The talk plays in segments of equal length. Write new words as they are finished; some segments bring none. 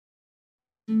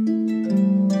Welcome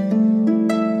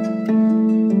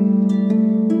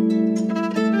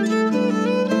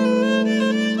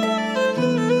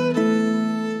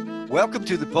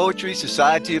to the Poetry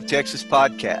Society of Texas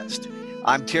podcast.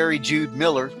 I'm Terry Jude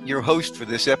Miller, your host for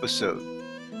this episode.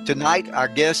 Tonight, our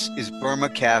guest is Burma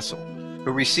Castle,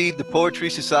 who received the Poetry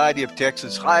Society of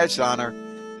Texas' highest honor,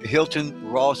 the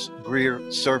Hilton Ross Greer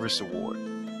Service Award.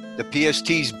 The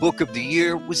PST's Book of the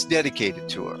Year was dedicated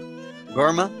to her.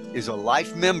 Burma is a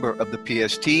life member of the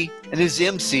PST and is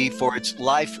MC for its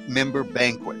Life Member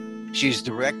Banquet. She is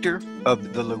director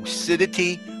of the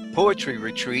Lucidity Poetry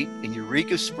Retreat in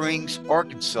Eureka Springs,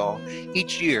 Arkansas,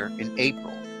 each year in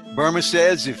April. Burma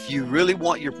says if you really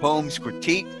want your poems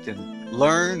critiqued and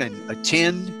learn and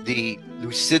attend the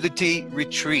Lucidity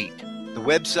Retreat, the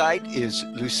website is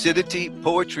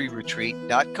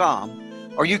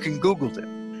luciditypoetryretreat.com, or you can Google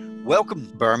them.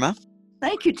 Welcome, Burma.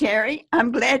 Thank you, Terry.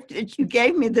 I'm glad that you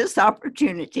gave me this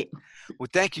opportunity. Well,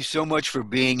 thank you so much for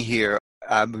being here.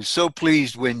 I was so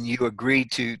pleased when you agreed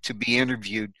to be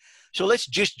interviewed. So let's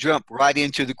just jump right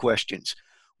into the questions.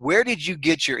 Where did you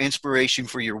get your inspiration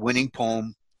for your winning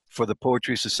poem for the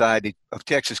Poetry Society of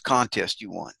Texas contest you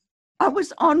won? I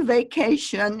was on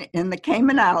vacation in the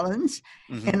Cayman Islands,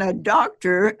 and a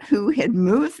doctor who had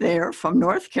moved there from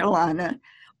North Carolina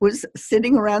was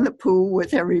sitting around the pool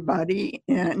with everybody,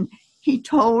 and he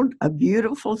told a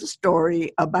beautiful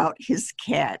story about his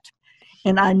cat.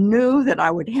 And I knew that I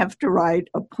would have to write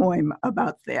a poem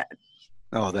about that.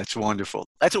 Oh, that's wonderful.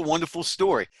 That's a wonderful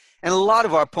story. And a lot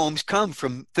of our poems come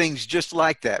from things just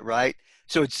like that, right?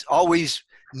 So it's always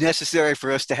necessary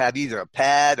for us to have either a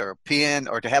pad or a pen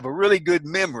or to have a really good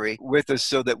memory with us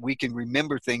so that we can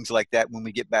remember things like that when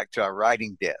we get back to our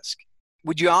writing desk.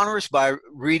 Would you honor us by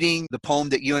reading the poem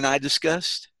that you and I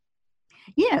discussed?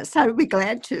 Yes, I would be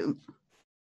glad to.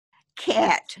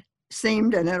 Cat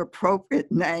seemed an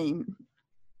inappropriate name.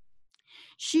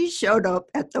 She showed up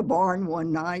at the barn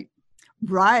one night,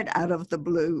 right out of the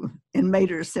blue, and made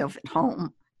herself at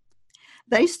home.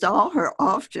 They saw her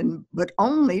often, but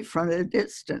only from a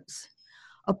distance.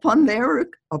 Upon their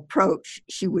approach,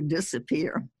 she would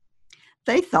disappear.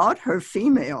 They thought her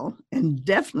female and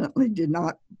definitely did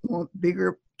not want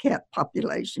bigger cat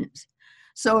populations.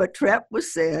 So a trap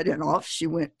was set and off she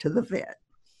went to the vet.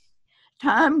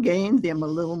 Time gained them a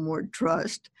little more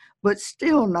trust, but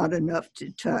still not enough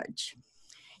to touch.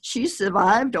 She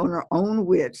survived on her own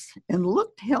wits and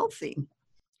looked healthy.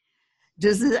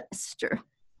 Disaster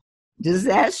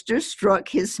struck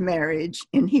his marriage,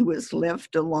 and he was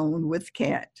left alone with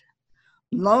Cat.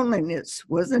 Loneliness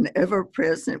wasn't ever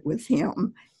present with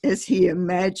him as he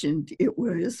imagined it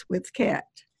was with Cat.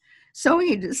 So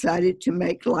he decided to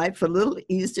make life a little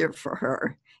easier for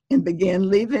her and began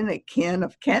leaving a can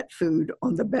of cat food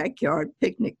on the backyard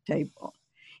picnic table.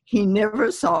 He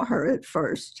never saw her at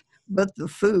first, but the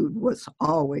food was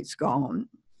always gone.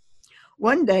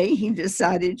 One day, he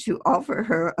decided to offer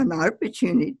her an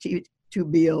opportunity to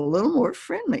be a little more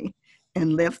friendly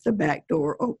and left the back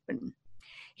door open.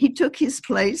 He took his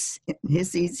place in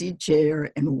his easy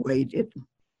chair and waited.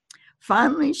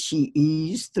 Finally, she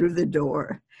eased through the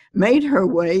door, made her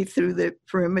way through the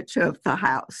perimeter of the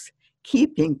house,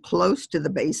 keeping close to the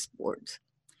baseboards.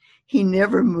 He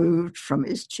never moved from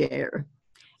his chair.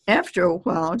 After a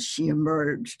while, she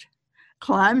emerged,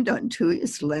 climbed onto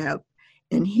his lap,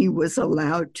 and he was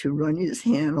allowed to run his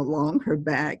hand along her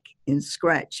back and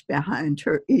scratch behind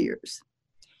her ears.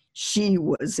 She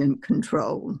was in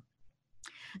control.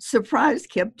 Surprise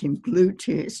kept him glued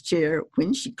to his chair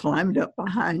when she climbed up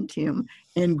behind him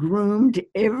and groomed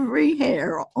every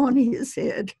hair on his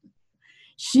head.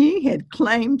 She had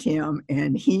claimed him,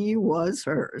 and he was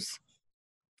hers.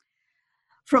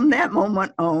 From that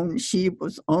moment on, she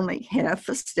was only half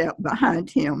a step behind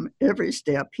him every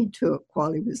step he took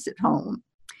while he was at home.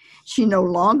 She no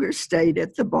longer stayed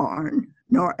at the barn,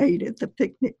 nor ate at the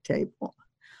picnic table.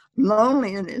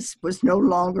 Loneliness was no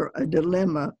longer a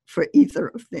dilemma for either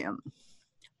of them.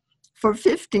 For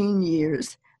 15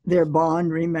 years, their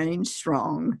bond remained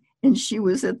strong, and she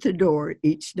was at the door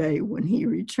each day when he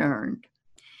returned.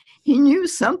 He knew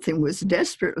something was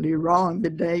desperately wrong the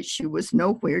day she was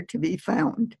nowhere to be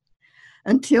found,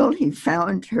 until he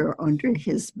found her under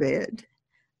his bed.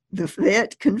 The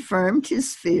vet confirmed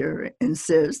his fear and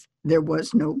says there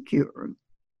was no cure.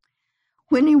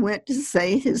 When he went to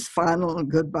say his final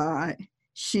goodbye,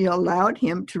 she allowed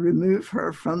him to remove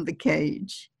her from the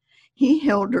cage. He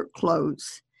held her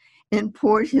close and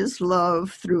poured his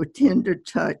love through a tender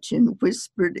touch and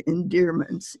whispered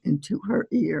endearments into her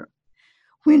ear.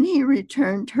 When he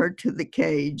returned her to the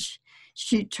cage,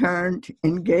 she turned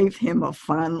and gave him a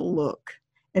final look,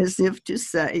 as if to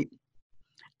say,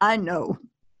 I know,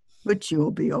 but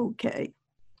you'll be okay.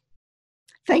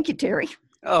 Thank you, Terry.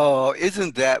 Oh,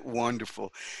 isn't that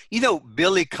wonderful? You know,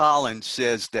 Billy Collins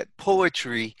says that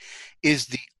poetry is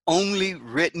the only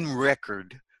written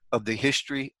record of the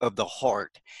history of the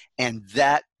heart, and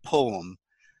that poem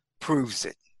proves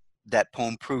it. That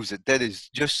poem proves it. That is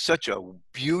just such a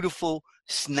beautiful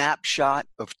snapshot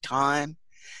of time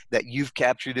that you've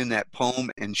captured in that poem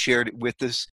and shared it with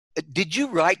us. Did you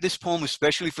write this poem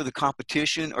especially for the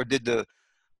competition, or did the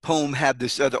poem have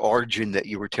this other origin that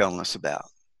you were telling us about?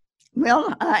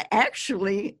 Well, I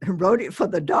actually wrote it for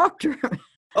the doctor.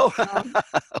 Oh, Um,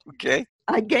 okay.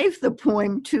 I gave the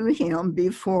poem to him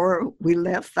before we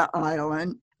left the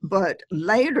island, but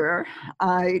later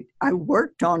I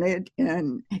worked on it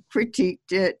and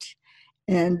critiqued it.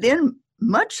 And then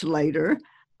much later,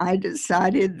 I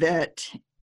decided that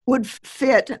would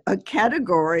fit a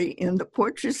category in the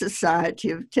Poetry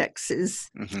Society of Texas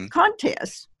Mm-hmm.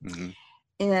 contest. Mm-hmm.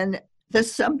 And the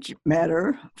subject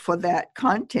matter for that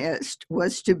contest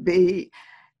was to be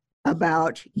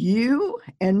about you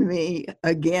and me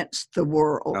against the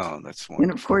world. Oh, that's And of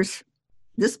wonderful. course,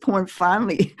 this point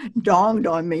finally dawned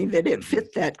on me that it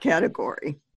fit that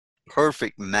category.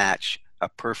 Perfect match, a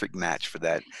perfect match for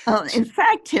that. In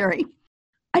fact, Terry,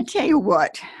 I tell you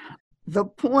what, the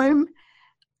poem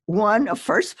won a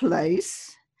first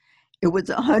place. It was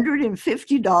a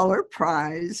 $150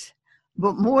 prize,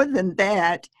 but more than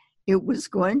that, it was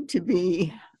going to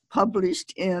be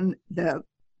published in the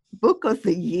Book of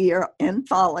the Year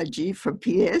anthology for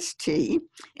PST,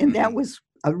 and that was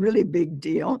a really big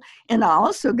deal. And I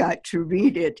also got to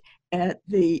read it at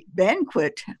the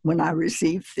banquet when I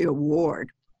received the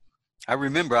award. I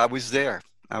remember I was there.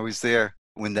 I was there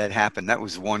when that happened. That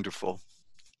was wonderful.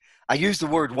 I use the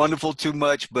word wonderful too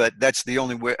much, but that's the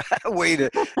only way to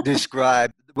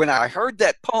describe. When I heard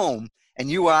that poem, and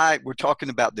you and I were talking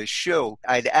about this show,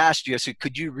 I'd asked you, I said,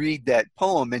 could you read that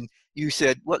poem? And you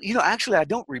said, well, actually, I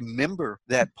don't remember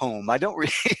that poem. I don't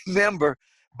remember,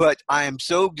 but I am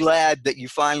so glad that you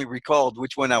finally recalled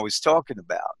which one I was talking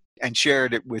about and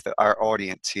shared it with our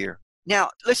audience here. Now,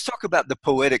 let's talk about the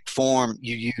poetic form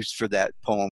you used for that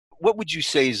poem. What would you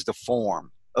say is the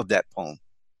form of that poem?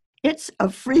 It's a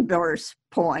free verse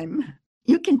poem.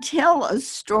 You can tell a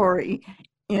story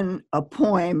in a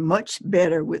poem much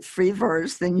better with free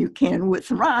verse than you can with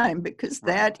rhyme, because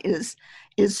that is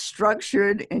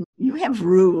structured and you have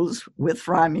rules with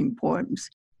rhyming poems.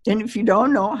 And if you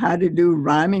don't know how to do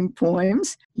rhyming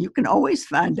poems, you can always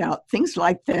find out things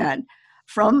like that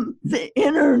from the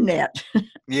internet.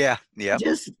 Yeah.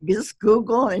 Just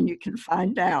Google and you can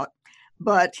find out.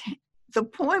 But the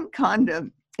poem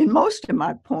in most of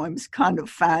my poems kind of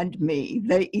find me.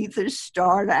 They either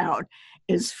start out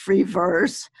as free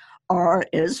verse or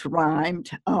as rhymed.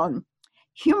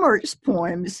 Humorous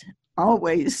poems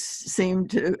always seem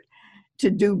to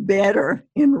do better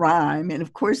in rhyme. And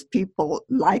of course, people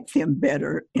like them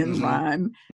better in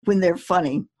rhyme when they're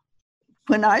funny.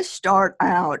 When I start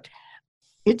out,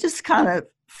 it just kind of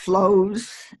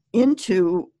flows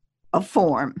into a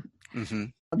form.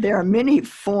 There are many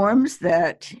forms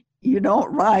that you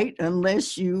don't write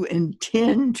unless you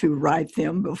intend to write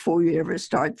them before you ever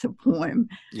start the poem.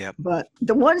 Yep. But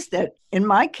the ones that, in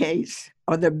my case,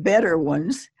 are the better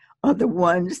ones are the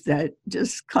ones that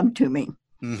just come to me.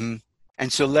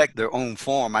 And select their own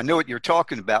form. I know what you're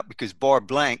talking about because Barb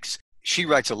Blanks, she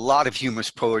writes a lot of humorous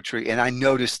poetry, and I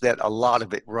noticed that a lot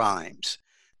of it rhymes,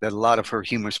 that a lot of her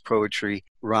humorous poetry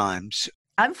rhymes.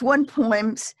 I've won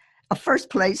poems. First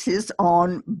place is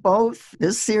on both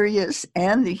the serious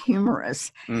and the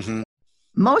humorous.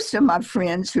 Most of my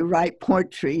friends who write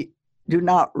poetry do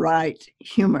not write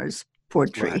humorous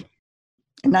poetry. Right.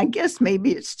 And I guess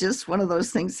maybe it's just one of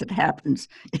those things that happens.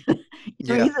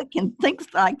 You either can think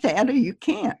like that or you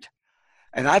can't.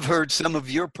 And I've heard some of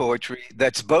your poetry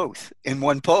that's both in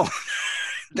one poem.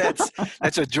 That's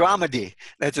a dramedy.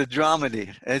 That's a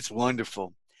dramedy. That's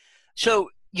wonderful. So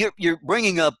you're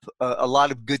bringing up a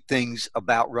lot of good things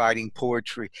about writing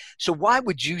poetry. So why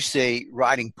would you say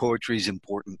writing poetry is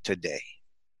important today?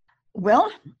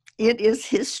 Well, it is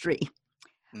history.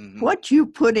 What you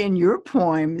put in your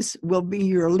poems will be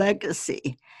your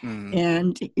legacy.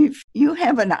 And if you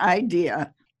have an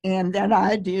idea and that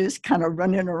idea is kind of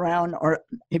running around, or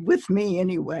with me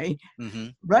anyway,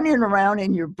 running around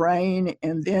in your brain,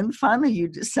 and then finally you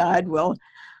decide, well,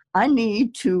 I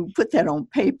need to put that on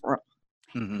paper.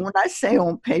 When I say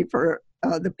on paper,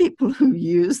 the people who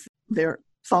use their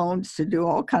phones to do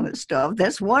all kind of stuff,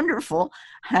 that's wonderful.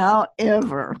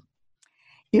 However,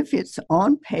 if it's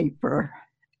on paper,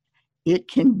 it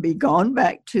can be gone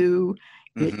back to,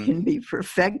 it can be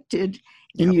perfected,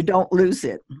 and Yep. you don't lose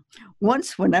it.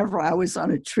 Once, whenever I was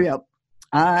on a trip,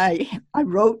 I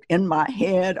wrote in my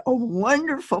head a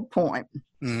wonderful poem,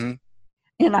 Mm-hmm.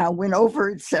 and I went over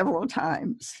it several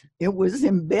times. It was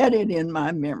embedded in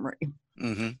my memory.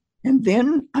 Mm-hmm. And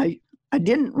then I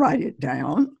didn't write it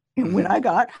down. And when Mm-hmm. I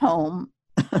got home,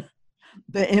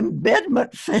 the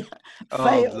embedment Oh,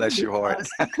 failed bless your heart. because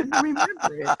I couldn't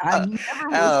remember it. I never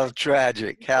was. How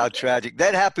tragic. How tragic.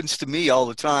 That happens to me all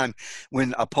the time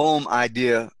when a poem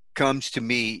idea comes to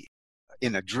me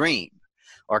in a dream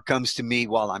or comes to me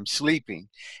while I'm sleeping.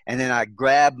 And then I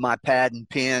grab my pad and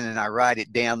pen and I write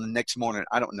it down the next morning.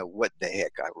 I don't know what the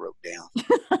heck I wrote down.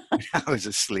 I was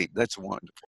asleep. That's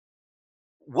wonderful.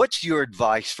 What's your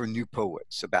advice for new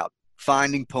poets about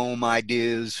finding poem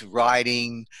ideas,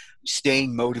 writing,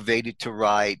 staying motivated to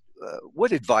write?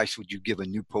 What advice would you give a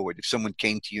new poet if someone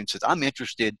came to you and says, I'm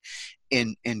interested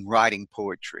in writing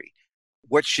poetry?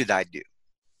 What should I do?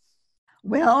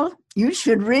 Well, you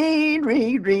should read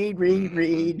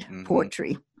Mm-hmm.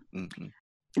 poetry. Mm-hmm.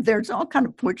 There's all kind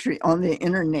of poetry on the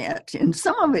internet, and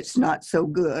some of it's not so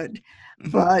good, Mm-hmm.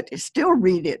 but still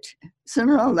read it.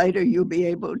 Sooner or later, you'll be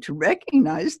able to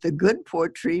recognize the good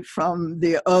poetry from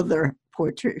the other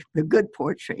poetry, the good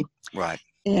poetry. Right.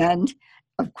 And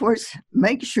of course,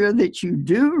 make sure that you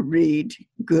do read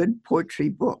good poetry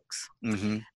books.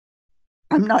 Mm-hmm.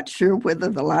 I'm not sure whether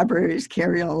the libraries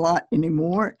carry a lot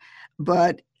anymore,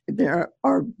 but there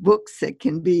are books that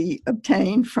can be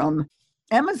obtained from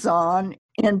Amazon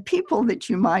and people that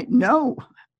you might know.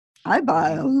 I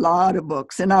buy a lot of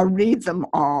books and I read them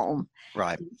all.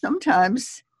 Right.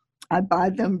 Sometimes I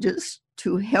buy them just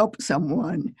to help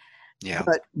someone. Yeah.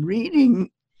 But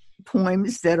reading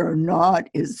poems that are not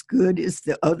as good as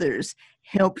the others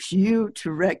helps you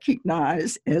to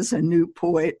recognize as a new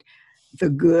poet the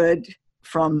good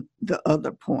from the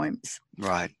other poems.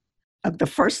 Right. The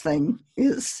first thing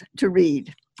is to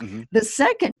read. Mm-hmm. The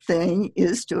second thing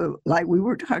is to, like we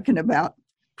were talking about,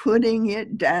 putting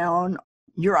it down,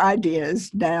 your ideas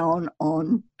down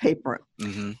on paper.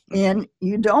 Mm-hmm. And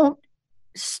you don't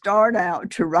start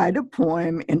out to write a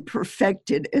poem and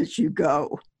perfect it as you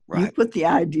go. Right. You put the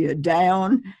idea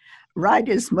down, write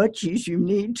as much as you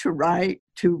need to write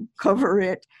to cover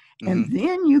it, and Mm-hmm.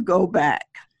 then you go back.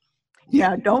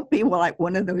 Now, don't be like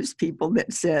one of those people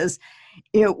that says,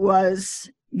 it was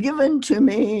given to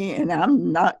me and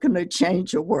I'm not going to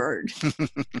change a word.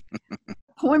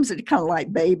 Poems are kind of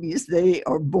like babies. They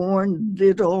are born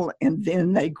little and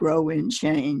then they grow and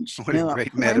change. What a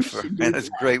great metaphor. That's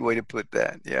a great way to put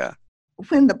that. Yeah.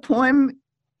 When the poem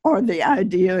or the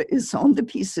idea is on the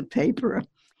piece of paper,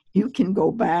 you can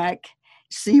go back,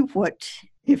 see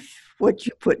if what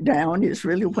you put down is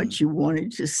really what you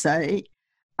wanted to say.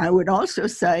 I would also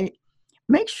say,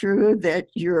 make sure that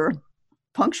your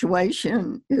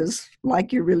punctuation is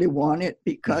like you really want it,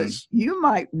 because you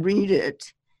might read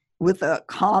it with a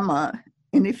comma,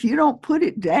 and if you don't put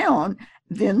it down,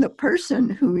 then the person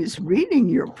who is reading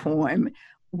your poem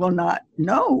will not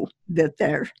know that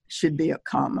there should be a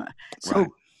comma. So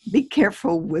be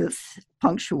careful with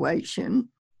punctuation.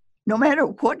 No matter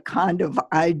what kind of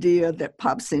idea that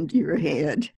pops into your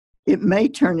head, it may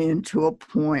turn into a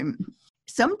poem.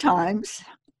 Sometimes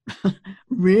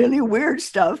really weird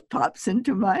stuff pops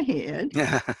into my head,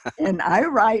 and I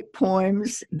write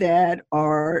poems that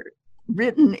are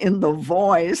written in the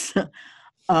voice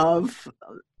of,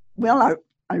 well,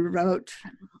 I wrote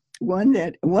one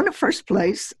that won a first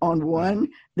place on one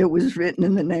that was written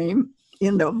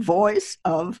in the voice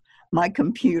of my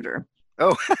computer.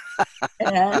 Oh.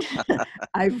 And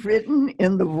I've written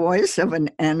in the voice of an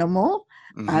animal.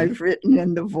 I've written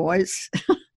in the voice,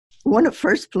 won a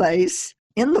first place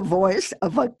in the voice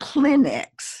of a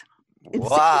Kleenex.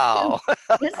 Wow.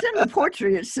 It's in the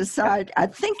Poetry Society. I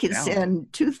think it's in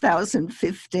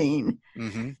 2015.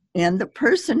 And the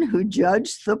person who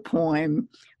judged the poem,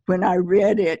 when I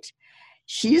read it,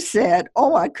 she said,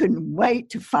 oh, I couldn't wait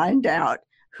to find out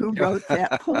who wrote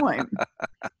that poem.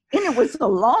 And it was a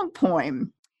long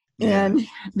poem. Yeah. And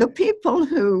the people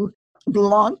who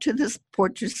belong to this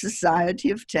Poetry Society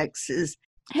of Texas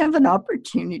have an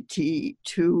opportunity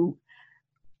to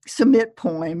submit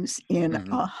poems in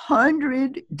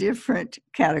 100 different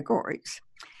categories.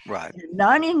 Right.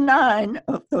 99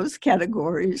 of those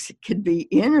categories could be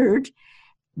entered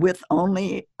with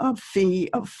only a fee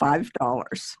of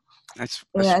 $5. That's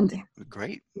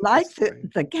great. Like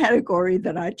the category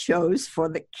that I chose for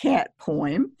the cat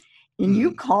poem, and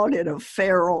you called it a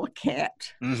feral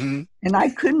cat. And I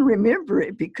couldn't remember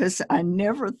it because I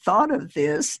never thought of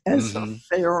this as a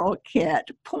feral cat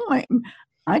poem.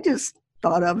 I just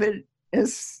thought of it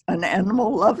as an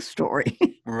animal love story.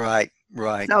 Right.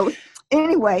 So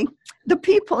Anyway, the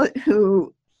people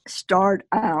who start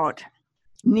out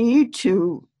need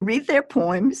to read their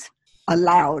poems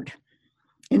aloud.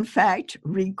 In fact,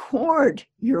 record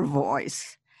your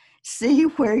voice. See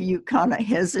where you kind of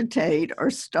hesitate or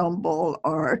stumble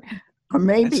or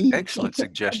maybe That's an excellent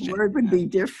suggestion. The word would be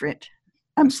different.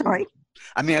 I'm sorry.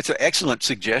 I mean, that's an excellent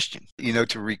suggestion,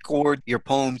 to record your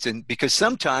poems. And because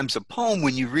sometimes a poem,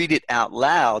 when you read it out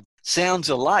loud, sounds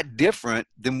a lot different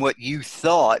than what you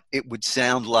thought it would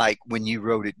sound like when you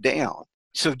wrote it down.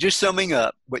 So just summing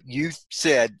up what you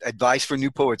said, advice for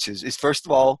new poets is first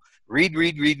of all, read,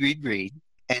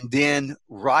 and then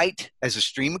write as a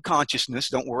stream of consciousness.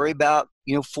 Don't worry about,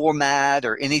 format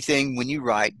or anything when you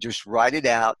write. Just write it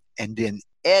out and then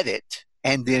edit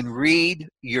and then read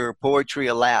your poetry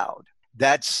aloud.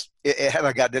 Have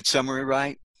I got that summary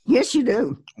right? Yes, you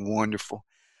do. Wonderful.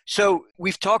 So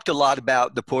we've talked a lot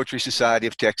about the Poetry Society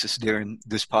of Texas during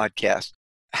this podcast.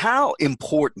 How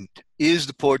important is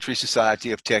the Poetry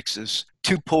Society of Texas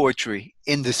to poetry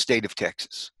in the state of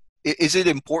Texas? Is it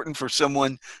important for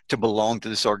someone to belong to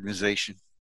this organization?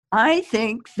 I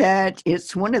think that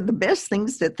it's one of the best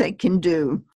things that they can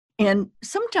do. And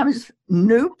sometimes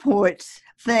new poets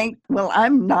think, well,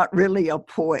 I'm not really a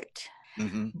poet.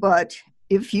 Mm-hmm. But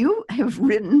if you have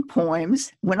written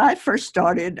poems, when I first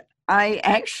started, I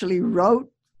actually wrote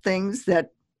things that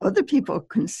other people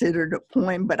considered a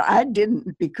poem, but I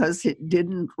didn't because it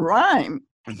didn't rhyme.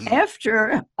 Mm-hmm.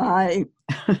 After I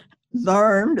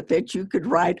learned that you could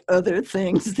write other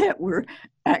things that were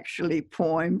actually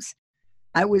poems,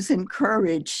 I was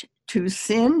encouraged to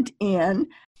send in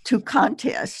to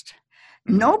contest.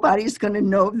 Nobody's going to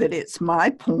know that it's my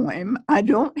poem. I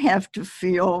don't have to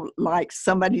feel like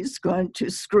somebody's going to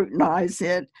scrutinize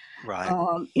it. Right.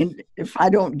 And if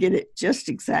I don't get it just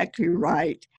exactly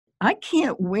right, I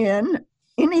can't win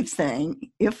anything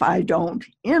if I don't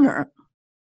enter.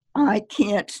 I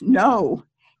can't know.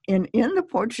 And in the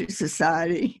Poetry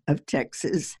Society of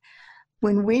Texas,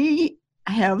 when we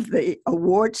have the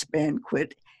awards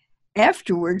banquet,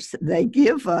 afterwards they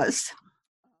give us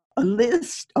a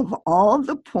list of all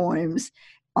the poems,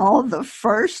 all the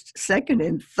first, second,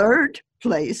 and third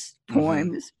place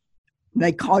poems. Mm-hmm.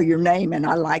 They call your name, and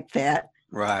I like that.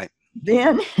 Right.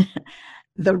 Then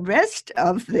the rest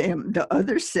of them, the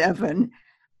other 7,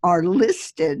 are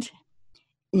listed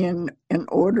in an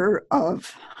order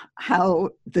of how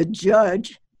the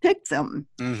judge picked them.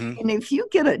 Mm-hmm. And if you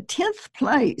get a 10th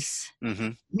place, mm-hmm.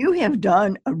 you have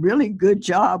done a really good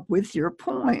job with your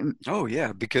poem. Oh,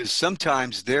 yeah, because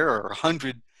sometimes there are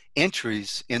 100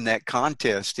 entries in that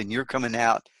contest and you're coming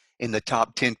out in the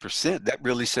top 10%. That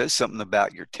really says something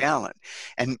about your talent.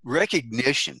 And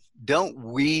recognition, don't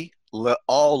we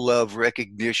all love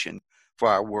recognition for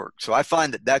our work? So I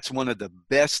find that that's one of the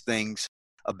best things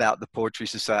about the Poetry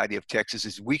Society of Texas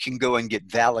is we can go and get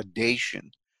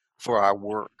validation for our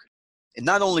work. And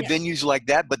not only venues like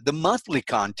that, but the monthly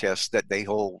contests that they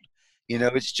hold.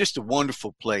 It's just a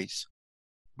wonderful place.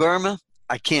 Burma,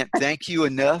 I can't thank you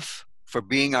enough for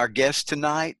being our guest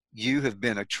tonight. You have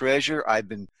been a treasure. I've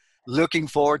been looking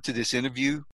forward to this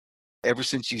interview ever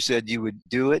since you said you would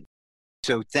do it.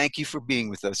 So thank you for being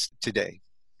with us today.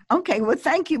 Okay, well,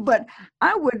 thank you. But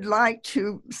I would like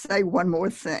to say one more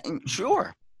thing.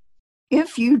 Sure.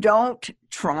 If you don't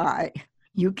try,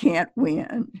 you can't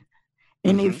win.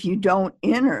 And mm-hmm. if you don't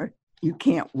enter, you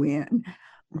can't win.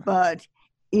 But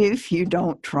if you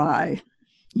don't try,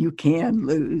 you can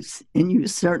lose. And you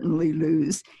certainly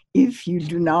lose if you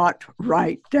do not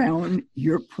write down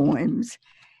your poems,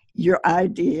 your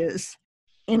ideas.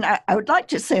 And I would like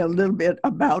to say a little bit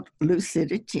about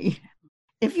lucidity,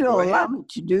 if you'll allow me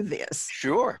to do this.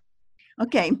 Sure.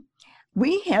 Okay.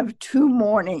 We have 2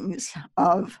 mornings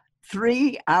of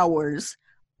 3 hours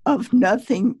of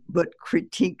nothing but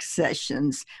critique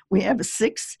sessions. We have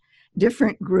 6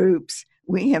 different groups.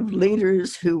 We have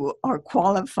leaders who are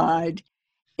qualified.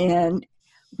 And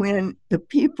when the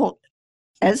people,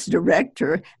 as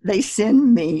director, they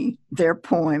send me their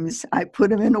poems, I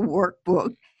put them in a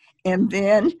workbook, and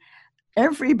then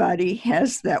everybody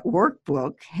has that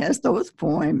workbook, has those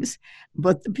poems,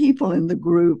 but the people in the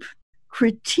group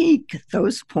critique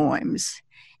those poems.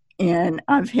 And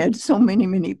I've had so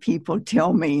many people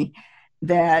tell me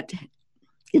that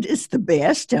it is the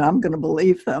best, and I'm going to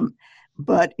believe them.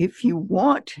 But if you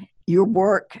want your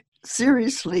work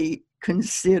seriously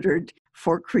considered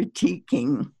for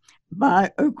critiquing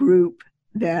by a group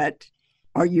that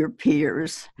are your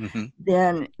peers, mm-hmm.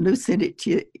 then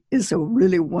Lucidity is a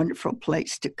really wonderful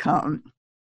place to come.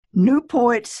 New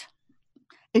poets,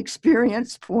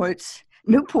 experienced poets,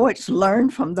 new poets learn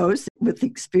from those with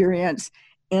experience,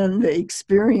 and the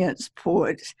experienced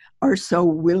poets are so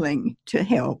willing to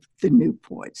help the new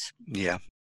poets. Yeah.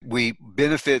 We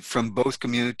benefit from both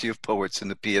community of poets in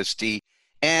the PST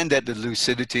and at the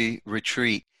Lucidity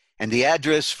Retreat. And the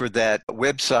address for that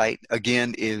website,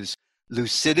 again, is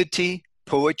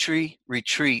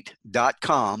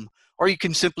luciditypoetryretreat.com, or you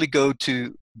can simply go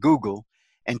to Google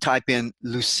and type in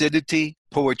Lucidity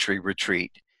Poetry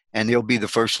Retreat, and there'll be the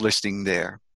first listing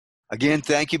there. Again,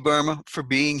 thank you, Burma, for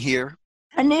being here.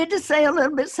 I need to say a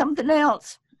little bit something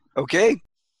else. Okay.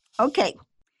 Okay.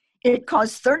 It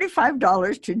costs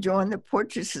 $35 to join the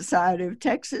Poetry Society of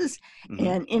Texas,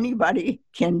 and anybody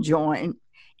can join.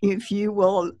 If you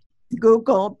will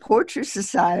Google Poetry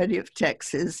Society of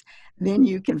Texas, then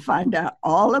you can find out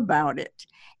all about it.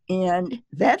 And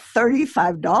that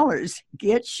 $35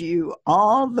 gets you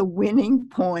all the winning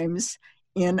poems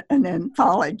in an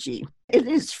anthology. It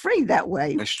is free that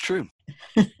way. That's true.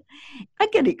 I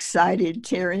get excited,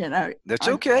 Terry, and That's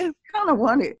okay. I kind of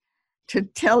wanted to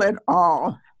tell it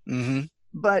all.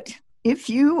 But if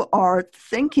you are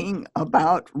thinking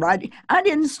about writing, I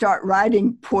didn't start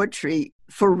writing poetry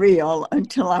for real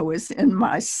until I was in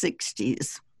my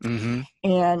 60s.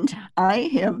 And I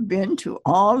have been to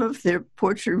all of their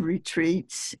poetry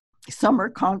retreats, summer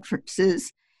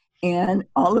conferences, and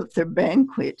all of their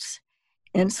banquets.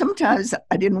 And sometimes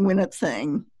I didn't win a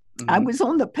thing. I was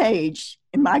on the page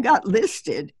and I got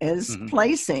listed as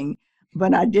placing,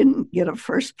 but I didn't get a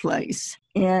first place.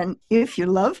 And if you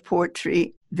love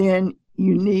poetry, then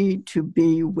you need to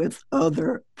be with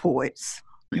other poets.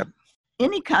 Yep.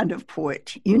 Any kind of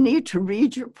poet, you need to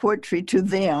read your poetry to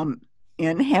them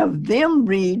and have them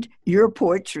read your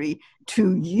poetry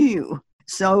to you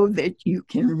so that you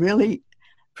can really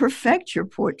perfect your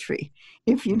poetry.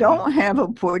 If you don't have a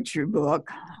poetry book,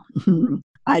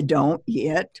 I don't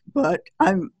yet, but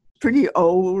I'm pretty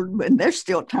old, and there's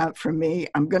still time for me.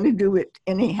 I'm going to do it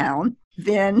anyhow.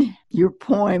 Then your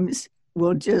poems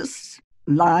will just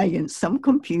lie in some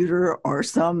computer or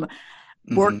some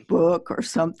workbook or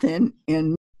something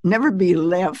and never be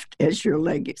left as your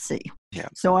legacy. Yeah.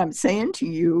 So I'm saying to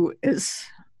you, as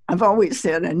I've always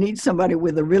said, I need somebody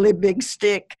with a really big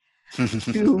stick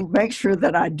to make sure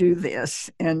that I do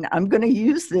this. And I'm going to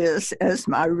use this as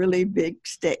my really big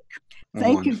stick.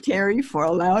 Thank you, Terry, for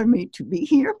allowing me to be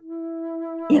here.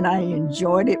 And I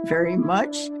enjoyed it very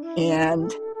much.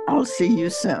 And I'll see you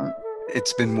soon.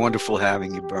 It's been wonderful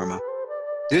having you, Burma.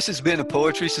 This has been a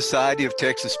Poetry Society of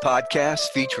Texas podcast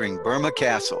featuring Burma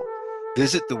Castle.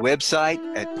 Visit the website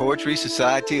at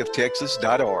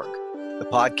poetrysocietyoftexas.org. The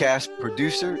podcast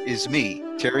producer is me,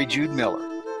 Terry Jude Miller.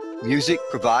 Music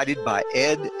provided by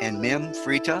Ed and Mim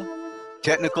Frita.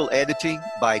 Technical editing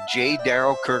by J.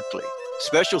 Darrell Kirkley.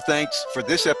 Special thanks for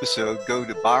this episode go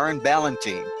to Byron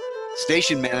Ballantine,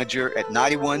 station manager at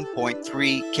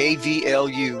 91.3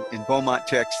 KVLU in Beaumont,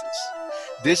 Texas.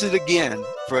 Visit again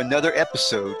for another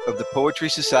episode of the Poetry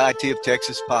Society of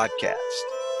Texas podcast.